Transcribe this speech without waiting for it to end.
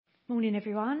Morning,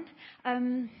 everyone.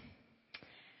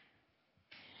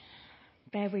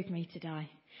 Bear with me today.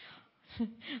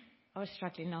 I was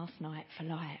struggling last night for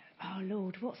oh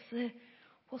Lord, what's the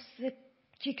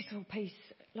jigsaw piece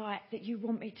that you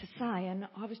want me to say? And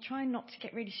I was trying not to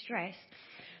get really stressed.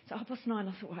 So at 9:30,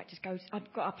 I thought, right, just go. I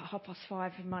got up at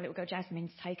 5:30 with my little girl Jasmine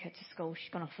to take her to school.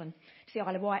 She's gone off to the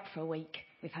Isle of Wight for a week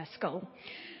with her school.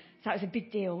 So it was a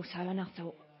big deal. So and I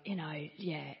thought,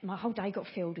 my whole day got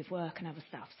filled with work and other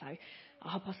stuff. So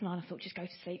at 9:30, I thought, just go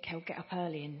to sleep, Kel, get up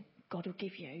early, and God will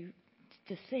give you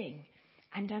the thing.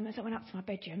 And as I went up to my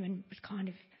bedroom and was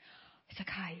it's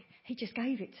okay. He just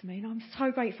gave it to me, and I'm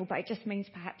so grateful. But it just means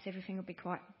perhaps everything will be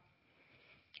quite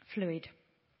fluid.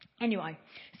 Anyway,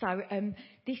 so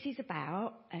this is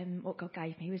about what God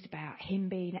gave me was about Him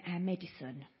being our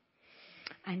medicine.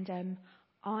 And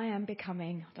I am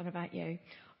becoming, I don't know about you,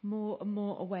 more and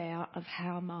more aware of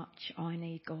how much I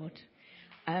need God,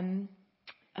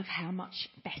 of how much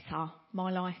better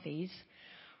my life is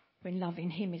when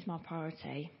loving Him is my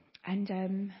priority.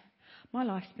 And my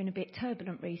life's been a bit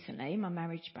turbulent recently, my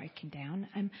marriage breaking down.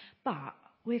 But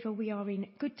whether we are in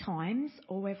good times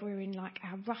or whether we're in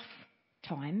our rough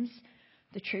times,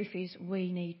 the truth is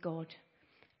we need God,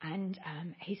 and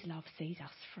His love sees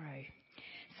us through.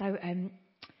 So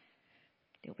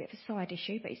little bit of a side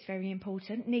issue, but it's very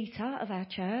important. Nita of our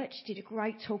church did a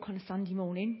great talk on a Sunday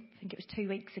morning. I think it was 2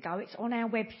 weeks ago. It's on our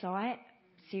website.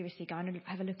 Seriously, go and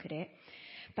have a look at it.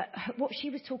 But what she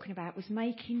was talking about was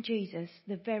making Jesus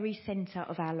the very centre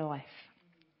of our life.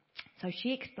 So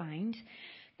she explained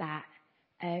that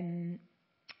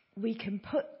we can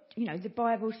put, the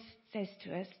Bible says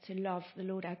to us to love the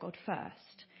Lord our God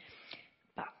first.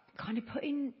 But kind of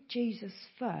putting Jesus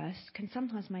first can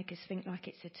sometimes make us think like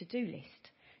it's a to-do list.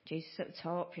 Jesus at the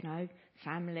top,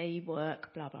 family,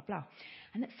 work, blah, blah, blah.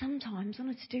 And that sometimes on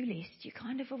a to-do list, you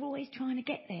are always trying to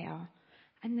get there,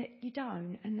 and that you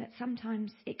don't, and that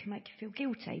sometimes it can make you feel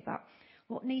guilty. But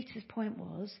what Nita's point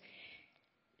was,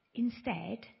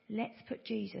 instead, let's put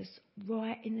Jesus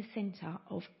right in the centre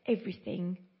of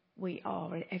everything we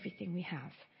are and everything we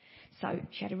have. So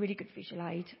she had a really good visual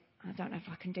aid. I don't know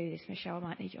if I can do this, Michelle. I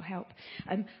might need your help.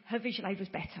 Her visual aid was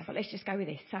better, but let's just go with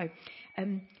this. So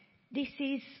this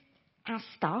is our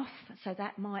stuff. So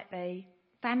that might be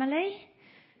family,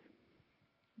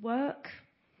 work,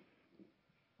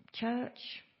 church,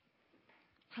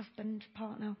 husband,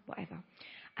 partner, whatever.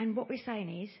 And what we're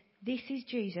saying is, this is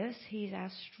Jesus. He is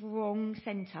our strong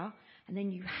centre. And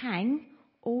then you hang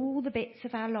all the bits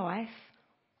of our life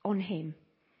on Him.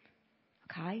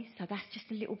 Okay, so that's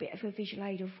just a little bit of a visual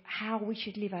aid of how we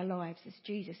should live our lives as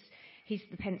Jesus. He's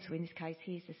the pencil in this case.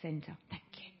 He's the centre. Thank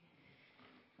you.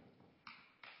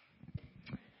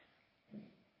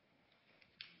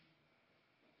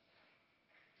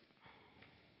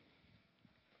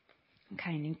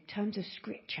 Okay, and in terms of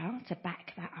scripture, to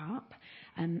back that up,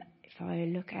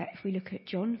 if we look at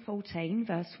John 14,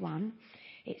 verse 1,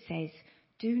 it says,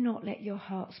 "Do not let your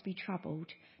hearts be troubled.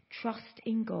 Trust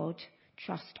in God.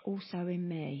 Trust also in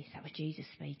me." That was Jesus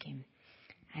speaking.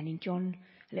 And in John,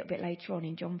 a little bit later on,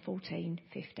 in John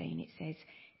 14:15, it says,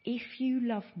 "If you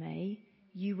love me,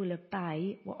 you will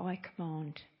obey what I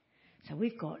command." So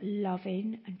we've got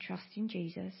loving and trusting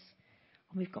Jesus,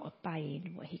 and we've got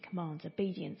obeying what He commands.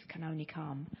 Obedience can only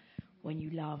come when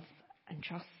you love and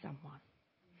trust someone.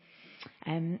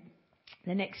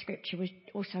 The next scripture was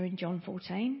also in John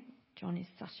 14. John is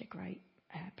such a great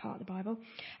part of the Bible.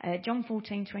 John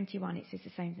 14:21, it says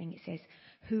the same thing. It says,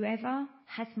 "Whoever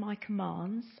has my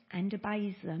commands and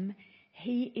obeys them,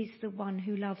 he is the one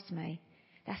who loves me."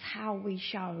 That's how we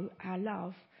show our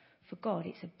love for God.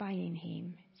 It's obeying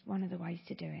Him. It's one of the ways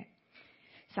to do it.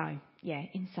 So,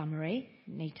 in summary,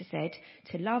 Nita said,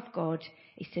 to love God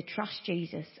is to trust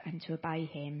Jesus and to obey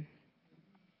Him.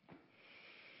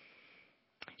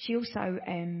 She also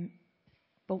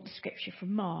brought the scripture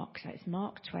from Mark. So it's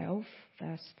Mark 12,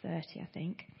 verse 30, I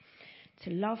think.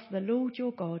 To love the Lord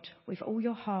your God with all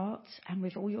your heart and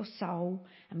with all your soul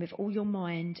and with all your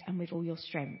mind and with all your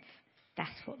strength.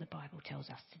 That's what the Bible tells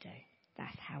us to do.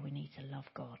 That's how we need to love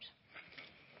God.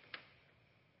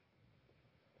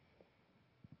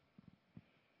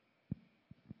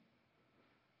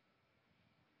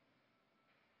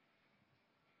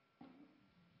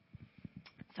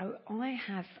 So I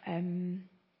have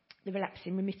the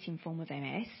relapsing remitting form of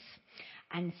MS,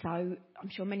 and so I'm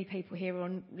sure many people here are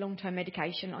on long-term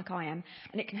medication like I am,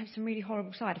 and it can have some really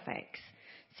horrible side effects.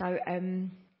 So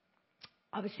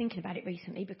I was thinking about it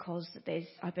recently because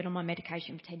I've been on my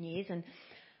medication for 10 years, and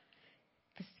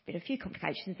there's been a few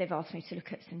complications. They've asked me to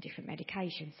look at some different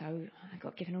medications. So I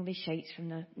got given all these sheets from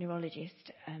the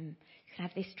neurologist. You can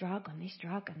have this drug, and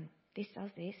this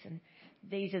does this, and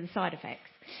these are the side effects.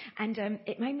 And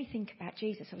it made me think about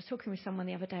Jesus. I was talking with someone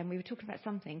the other day, and we were talking about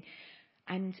something,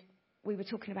 and we were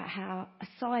talking about how a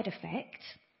side effect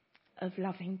of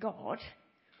loving God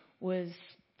was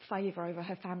favour over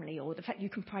her family, or the fact you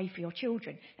can pray for your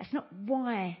children. That's not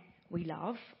why we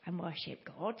love and worship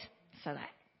God, so that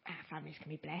our families can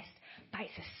be blessed, but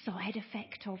it's a side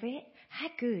effect of it. How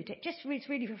good. It just was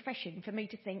really refreshing for me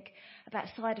to think about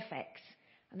side effects,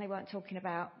 and they weren't talking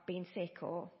about being sick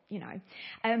or,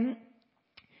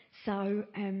 So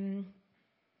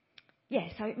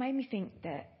it made me think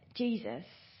that Jesus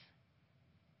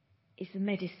is the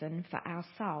medicine for our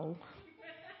soul.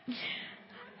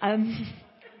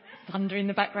 Thunder in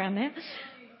the background there.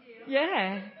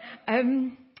 Yeah.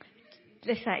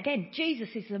 Let's say it again. Jesus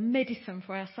is the medicine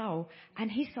for our soul,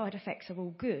 and his side effects are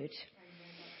all good.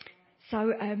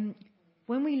 So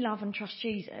when we love and trust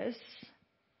Jesus,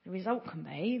 the result can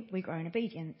be we grow in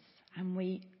obedience, and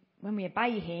when we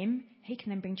obey him, he can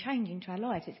then bring change into our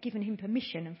lives. It's given him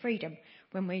permission and freedom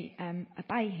when we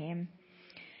obey him.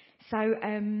 So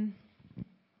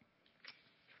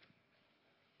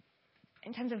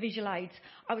in terms of visual aids,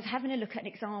 I was having a look at an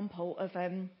example of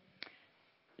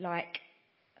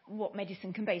what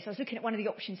medicine can be. So I was looking at one of the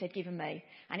options they'd given me,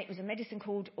 and it was a medicine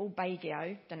called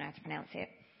Albagio, don't know how to pronounce it,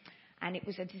 and it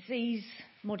was a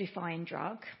disease-modifying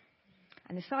drug,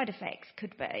 and the side effects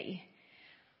could be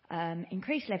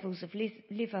increased levels of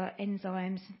liver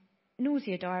enzymes,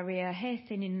 nausea, diarrhoea, hair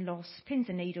thinning loss, pins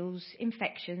and needles,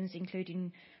 infections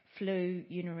including flu,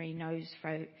 urinary, nose,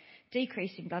 throat,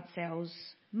 decrease in blood cells,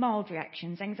 mild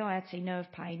reactions, anxiety,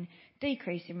 nerve pain,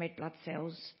 decrease in red blood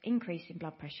cells, increase in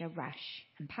blood pressure, rash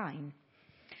and pain.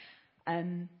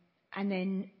 And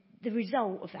then the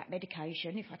result of that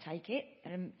medication, if I take it,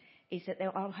 is that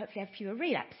I'll hopefully have fewer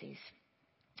relapses.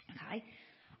 Okay?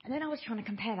 And then I was trying to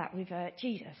compare that with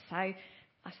Jesus. So I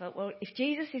thought, well, if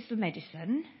Jesus is the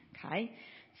medicine, okay,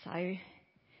 so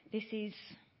this is,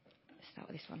 let's start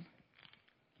with this one.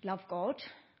 Love God.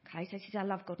 Okay, so this is our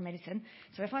love God medicine.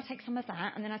 So if I take some of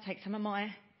that and then I take some of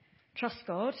my trust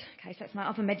God, okay, so that's my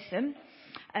other medicine,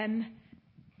 and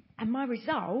my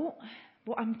result,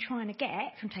 what I'm trying to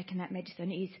get from taking that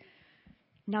medicine is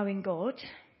knowing God,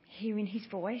 hearing his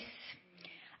voice,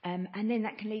 and then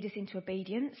that can lead us into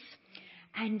obedience,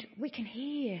 and we can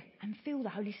hear and feel the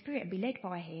Holy Spirit and be led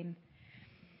by him.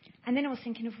 And then I was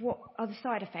thinking of what are the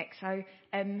side effects. So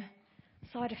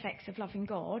side effects of loving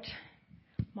God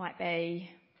might be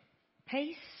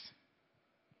peace,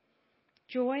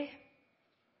 joy.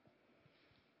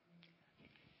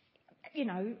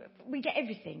 We get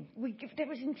everything. There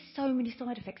was so many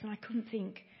side effects, and I couldn't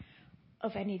think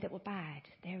of any that were bad.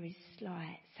 There is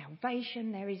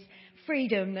salvation, there is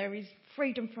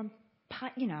freedom from,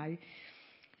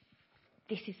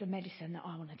 this is the medicine that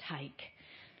I want to take.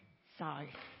 So,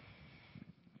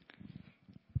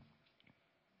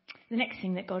 the next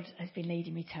thing that God has been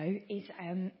leading me to is,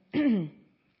 and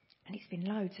it's been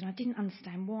loads, and I didn't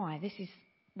understand why. This is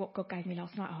what God gave me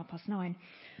last night at 9:30.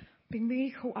 Been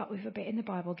really caught up with a bit in the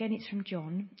Bible. Again, it's from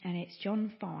John, and it's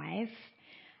John 5,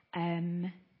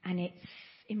 and it's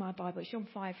in my Bible. It's John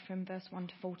 5 from verse 1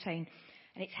 to 14,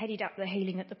 and it's headed up the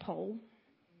healing at the pool.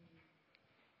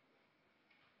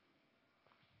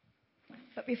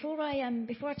 But before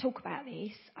I talk about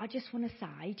this, I just want to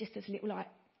say, just as a little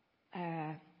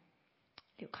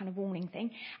kind of warning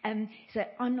thing, so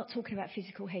I'm not talking about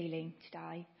physical healing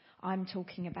today. I'm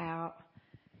talking about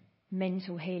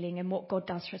mental healing and what God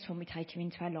does for us when we take him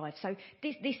into our lives. So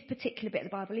this particular bit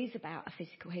of the Bible is about a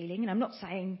physical healing, and I'm not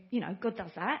saying, God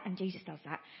does that and Jesus does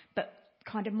that, but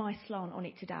kind of my slant on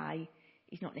it today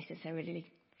is not necessarily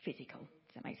physical.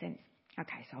 Does that make sense?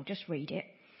 Okay, so I'll just read it.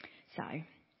 So,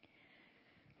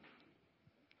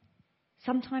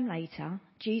 sometime later,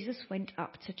 Jesus went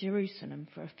up to Jerusalem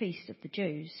for a feast of the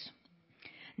Jews.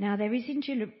 Now there is in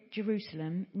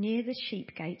Jerusalem near the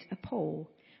sheep gate a pool,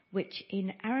 which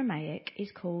in Aramaic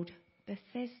is called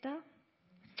Bethesda,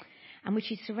 and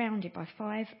which is surrounded by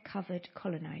 5 covered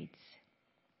colonnades.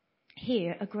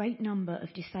 Here a great number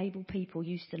of disabled people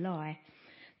used to lie,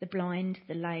 the blind,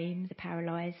 the lame, the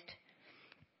paralysed.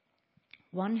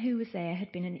 One who was there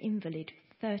had been an invalid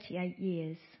for 38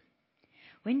 years.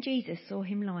 When Jesus saw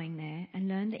him lying there and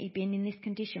learned that he'd been in this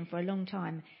condition for a long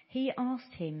time, he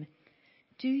asked him,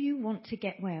 "Do you want to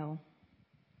get well?"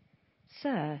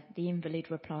 "Sir," the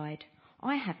invalid replied,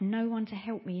 "I have no one to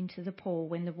help me into the pool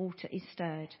when the water is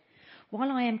stirred. While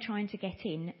I am trying to get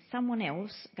in, someone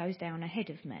else goes down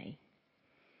ahead of me."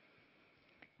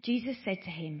 Jesus said to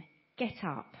him, "Get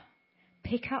up,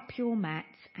 pick up your mat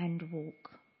and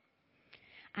walk."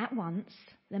 At once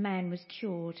the man was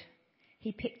cured.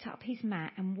 He picked up his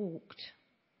mat and walked.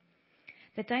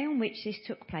 The day on which this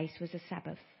took place was a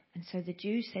Sabbath, and so the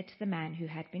Jews said to the man who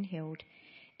had been healed,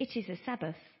 "It is a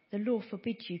Sabbath. The law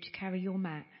forbids you to carry your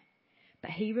mat."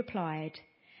 But he replied,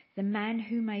 "The man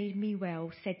who made me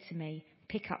well said to me,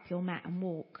 'Pick up your mat and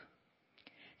walk.'"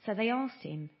 So they asked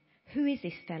him, "Who is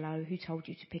this fellow who told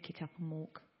you to pick it up and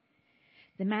walk?"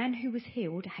 The man who was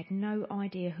healed had no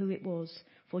idea who it was,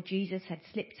 for Jesus had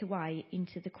slipped away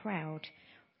into the crowd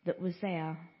that was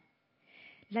there.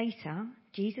 Later,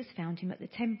 Jesus found him at the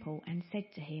temple and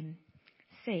said to him,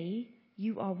 "See,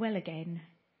 you are well again.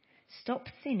 Stop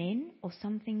sinning, or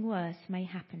something worse may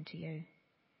happen to you."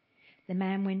 The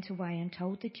man went away and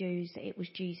told the Jews that it was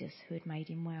Jesus who had made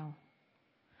him well.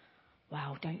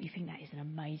 Wow, don't you think that is an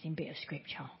amazing bit of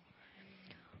scripture?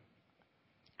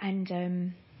 And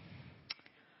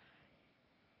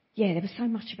there was so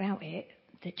much about it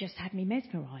that just had me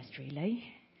mesmerised,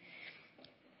 really.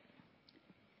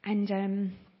 And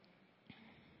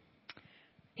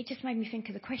it just made me think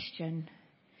of the question,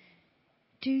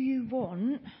 do you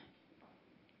want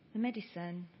the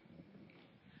medicine?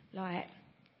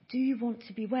 Do you want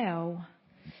to be well?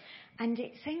 And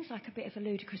it seems like a bit of a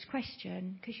ludicrous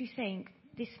question, because you think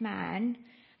this man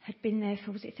had been there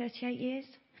for, was it 38 years?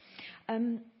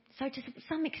 So to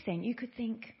some extent you could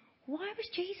think, why was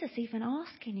Jesus even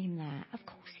asking him that? Of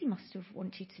course he must have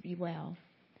wanted to be well.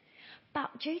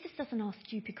 But Jesus doesn't ask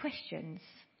stupid questions.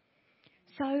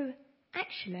 So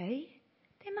actually,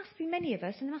 there must be many of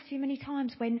us, and there must be many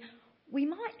times when we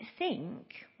might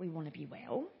think we want to be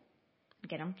well.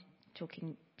 Again, I'm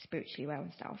talking spiritually well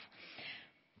and stuff.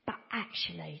 But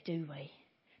actually, do we?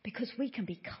 Because we can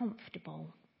be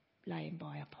comfortable laying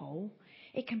by a pool.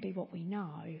 It can be what we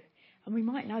know. And we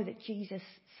might know that Jesus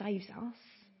saves us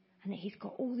and that he's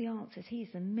got all the answers. He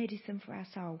is the medicine for our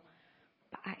soul.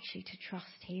 But actually to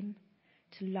trust him,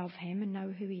 to love him and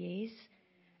know who he is,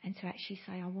 and to actually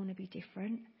say, I want to be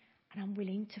different, and I'm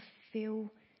willing to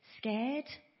feel scared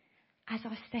as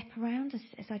I step around,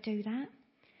 as I do that.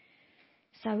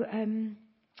 So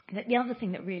the other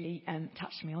thing that really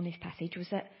touched me on this passage was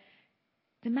that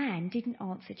the man didn't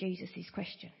answer Jesus'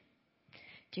 question.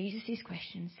 Jesus'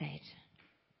 question said,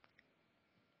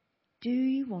 "Do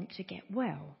you want to get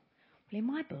well?" Well, in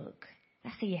my book,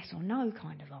 that's a yes or no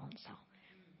kind of answer.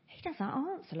 He doesn't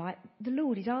answer. Like, the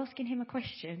Lord is asking him a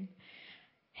question.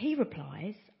 He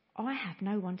replies, "I have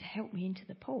no one to help me into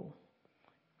the pool."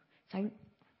 So,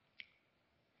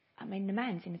 I mean, the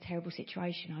man's in a terrible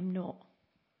situation. I'm not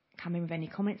coming with any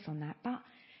comments on that. But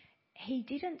he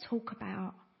didn't talk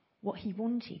about what he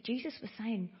wanted. Jesus was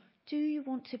saying, do you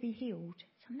want to be healed?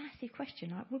 It's a massive question.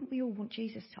 Like, wouldn't we all want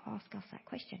Jesus to ask us that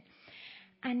question?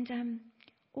 And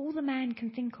all the man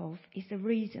can think of is the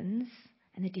reasons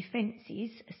and the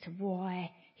defences as to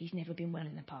why he's never been well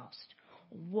in the past,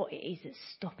 or what it is that's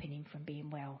stopping him from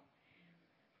being well.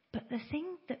 But the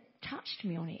thing that touched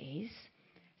me on it is,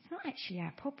 it's not actually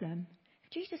our problem.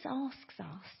 If Jesus asks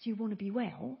us, do you want to be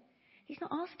well? He's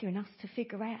not asking us to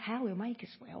figure out how he'll make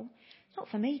us well. It's not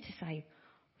for me to say,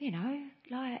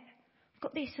 I've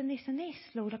got this and this and this,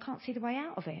 Lord, I can't see the way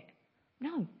out of it.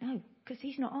 No, because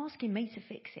he's not asking me to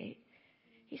fix it.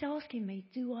 He's asking me,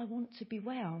 do I want to be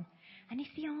well? And if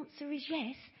the answer is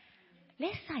yes,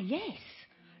 let's say yes.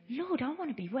 Lord, I want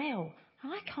to be well.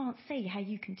 I can't see how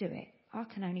you can do it. I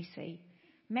can only see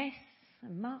mess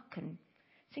and muck and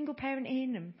single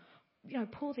parenting and,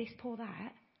 pour this, pour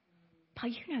that.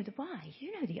 But you know the way.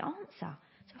 You know the answer.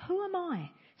 So who am I?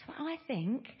 So I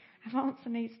think our answer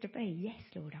needs to be, yes,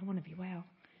 Lord, I want to be well.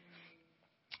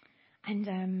 And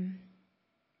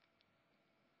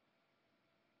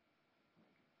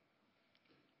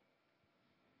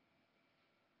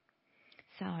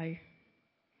so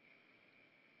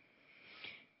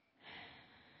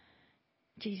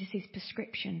Jesus'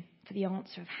 prescription for the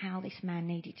answer of how this man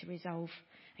needed to resolve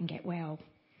and get well.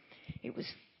 It was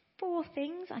 4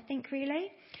 things, I think,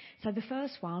 really. So the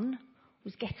first one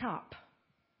was get up.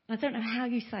 I don't know how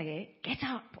you say it, get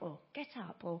up or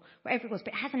whatever it was,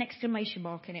 but it has an exclamation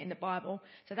mark in it in the Bible.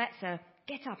 So that's a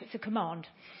get up, it's a command.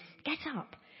 Get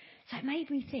up. So it made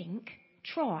me think,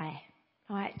 try.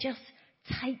 Right, just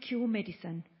take your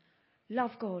medicine.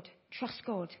 Love God, trust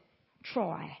God,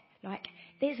 try. Like,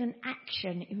 there's an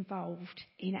action involved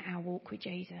in our walk with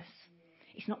Jesus.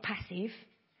 It's not passive.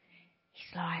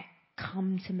 It's like,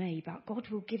 come to me, but God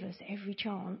will give us every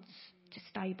chance to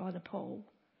stay by the pool.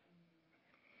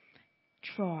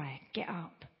 Try, get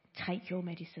up, take your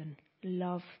medicine,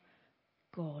 love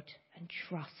God and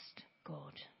trust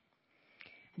God.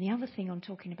 And the other thing I'm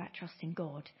talking about trusting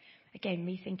God, again,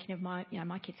 me thinking of my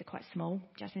kids are quite small.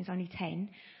 Jasmine's only 10.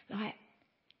 Like,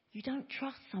 you don't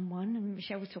trust someone, and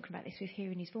Michelle was talking about this with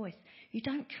hearing his voice. You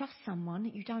don't trust someone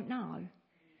that you don't know.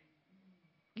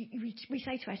 We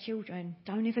say to our children,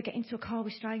 don't ever get into a car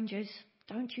with strangers.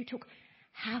 Don't you talk.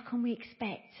 How can we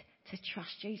expect to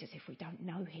trust Jesus if we don't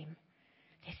know him?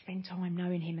 Let's spend time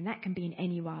knowing him, and that can be in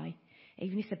any way.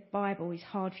 Even if the Bible is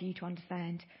hard for you to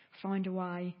understand, find a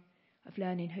way of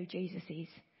learning who Jesus is.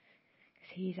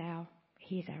 Because he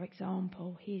is our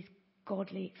example. He is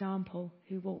godly example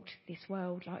who walked this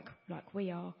world like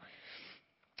we are.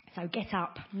 So get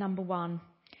up, number 1.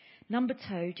 Number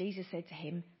 2, Jesus said to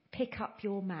him, pick up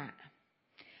your mat.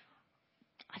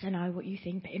 I don't know what you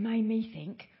think, but it made me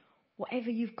think, whatever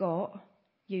you've got,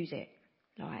 use it.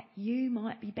 Like, you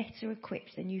might be better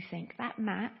equipped than you think. That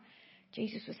mat,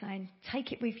 Jesus was saying,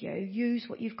 take it with you, use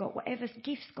what you've got, whatever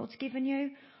gifts God's given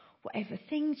you, whatever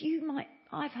things you might.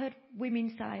 I've heard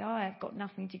women say, I have got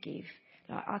nothing to give.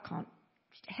 Like, I can't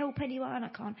help anyone, I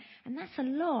can't. And that's a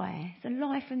lie. It's a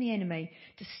lie from the enemy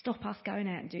to stop us going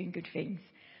out and doing good things.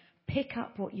 Pick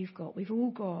up what you've got. We've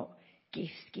all got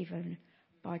gifts given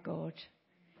by God.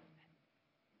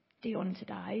 Dion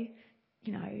today,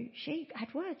 she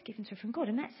had words given to her from God,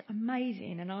 and that's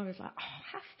amazing. And I was like, oh,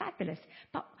 how fabulous.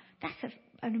 But that's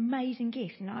an amazing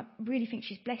gift, and I really think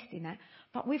she's blessed in that.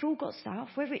 But we've all got stuff,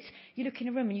 whether it's you look in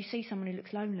a room and you see someone who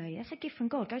looks lonely, that's a gift from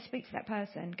God. Go speak to that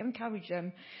person, go encourage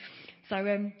them.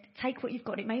 So take what you've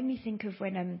got. It made me think of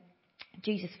when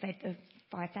Jesus fed the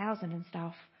 5,000 and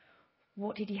stuff.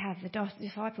 What did he have? The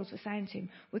disciples were saying to him,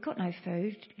 we've got no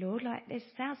food, Lord. Like, there's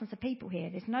thousands of people here.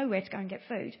 There's nowhere to go and get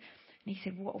food. And he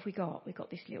said, what have we got? We've got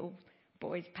this little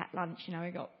boy's packed lunch,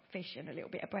 we've got fish and a little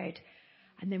bit of bread.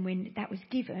 And then when that was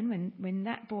given, when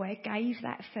that boy gave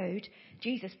that food,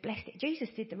 Jesus blessed it. Jesus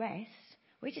did the rest.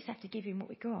 We just have to give him what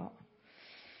we got.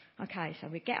 Okay, so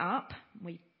we get up,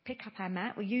 we pick up our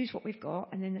mat, we use what we've got.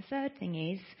 And then the third thing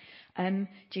is,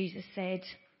 Jesus said,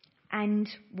 and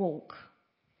walk.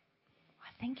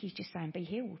 I think he's just saying, be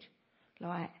healed.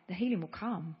 Like, the healing will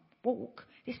come. Walk.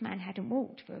 This man hadn't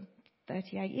walked for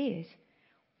 38 years.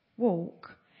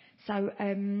 Walk. So,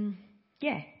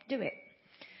 do it.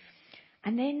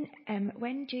 And then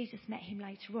when Jesus met him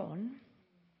later on,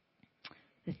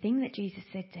 the thing that Jesus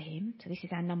said to him, so this is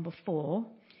our number 4,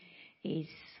 is,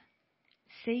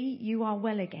 see, you are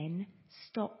well again.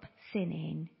 Stop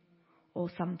sinning, or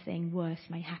something worse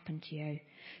may happen to you.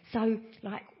 So,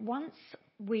 like, once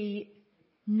we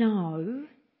know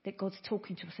that God's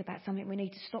talking to us about something we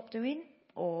need to stop doing,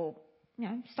 or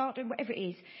start doing whatever it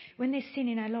is, when there's sin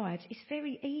in our lives, it's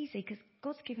very easy because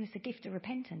God's given us a gift of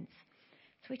repentance.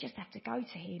 So we just have to go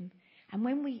to him. And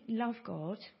when we love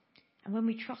God and when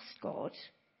we trust God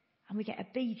and we get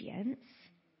obedience,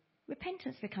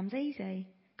 repentance becomes easy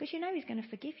because he's going to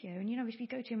forgive you. And if you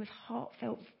go to him with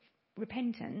heartfelt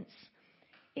repentance,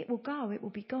 it will go, it will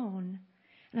be gone.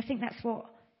 And I think that's what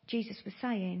Jesus was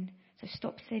saying. So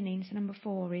stop sinning. So number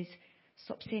 4 is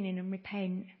stop sinning and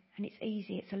repent. And it's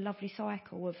easy. It's a lovely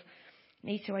cycle of.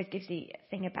 Nita always gives the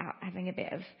thing about having a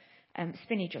bit of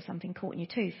spinach or something caught in your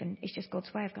tooth, and it's just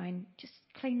God's way of going, just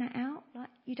clean that out. Like,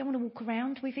 you don't want to walk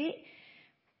around with it,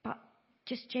 but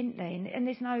just gently. And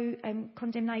there's no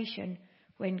condemnation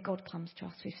when God comes to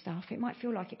us with stuff. It might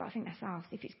feel like it, but I think that's us.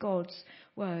 If it's God's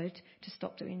word to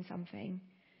stop doing something,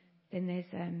 then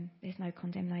there's no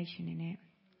condemnation in it.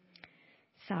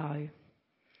 So,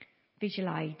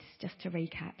 visual aids, just to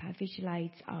recap, our visual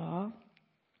aids are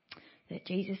that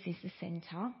Jesus is the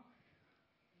centre,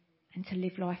 and to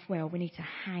live life well, we need to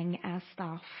hang our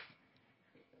stuff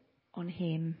on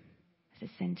him as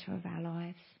the centre of our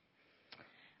lives.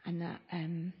 And that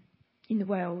in the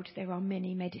world there are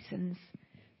many medicines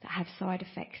that have side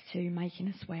effects to making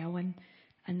us well,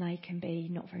 and they can be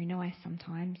not very nice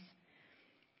sometimes.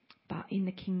 But in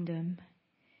the kingdom,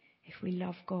 if we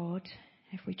love God,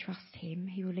 if we trust him,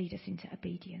 he will lead us into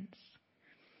obedience.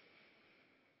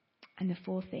 And the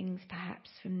 4 things perhaps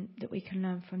that we can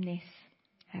learn from this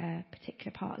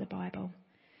particular part of the Bible.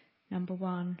 Number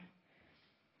 1,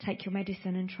 take your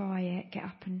medicine and try it. Get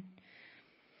up and.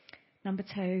 Number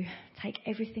 2, take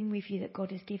everything with you that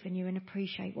God has given you and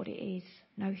appreciate what it is.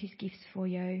 Know his gifts for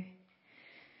you.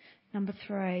 Number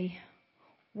 3,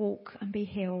 walk and be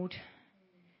healed.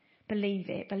 Believe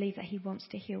it. Believe that he wants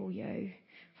to heal you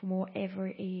from whatever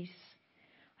it is.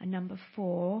 And number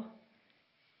 4,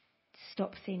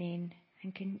 stop sinning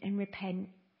and repent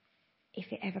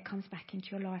if it ever comes back into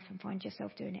your life and find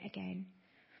yourself doing it again.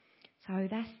 So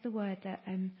that's the word that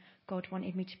God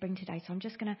wanted me to bring today. So I'm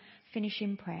just going to finish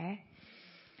in prayer.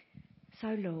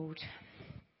 So Lord,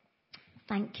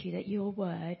 thank you that your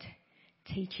word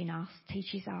teaches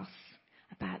us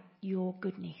about your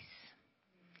goodness.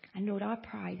 And Lord, I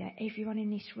pray that everyone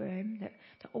in this room, that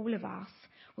all of us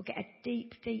will get a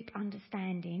deep, deep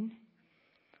understanding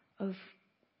of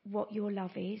what your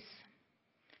love is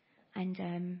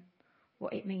and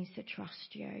what it means to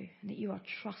trust you, and that you are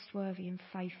trustworthy and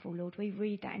faithful, Lord. We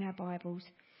read that in our Bibles.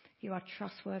 You are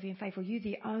trustworthy and faithful. You're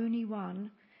the only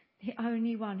one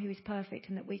who is perfect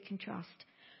and that we can trust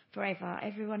forever.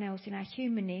 Everyone else, in our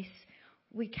humanness,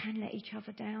 we can let each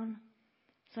other down.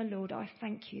 So, Lord, I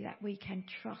thank you that we can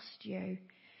trust you.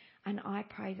 And I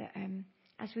pray that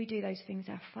as we do those things,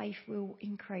 our faith will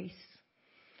increase.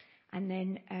 And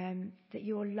then that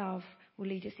your love will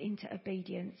lead us into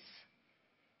obedience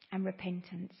and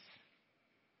repentance.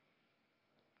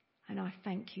 And I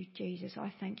thank you, Jesus.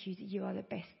 I thank you that you are the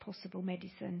best possible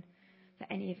medicine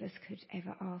that any of us could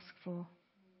ever ask for.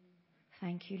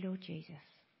 Thank you, Lord Jesus.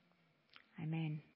 Amen.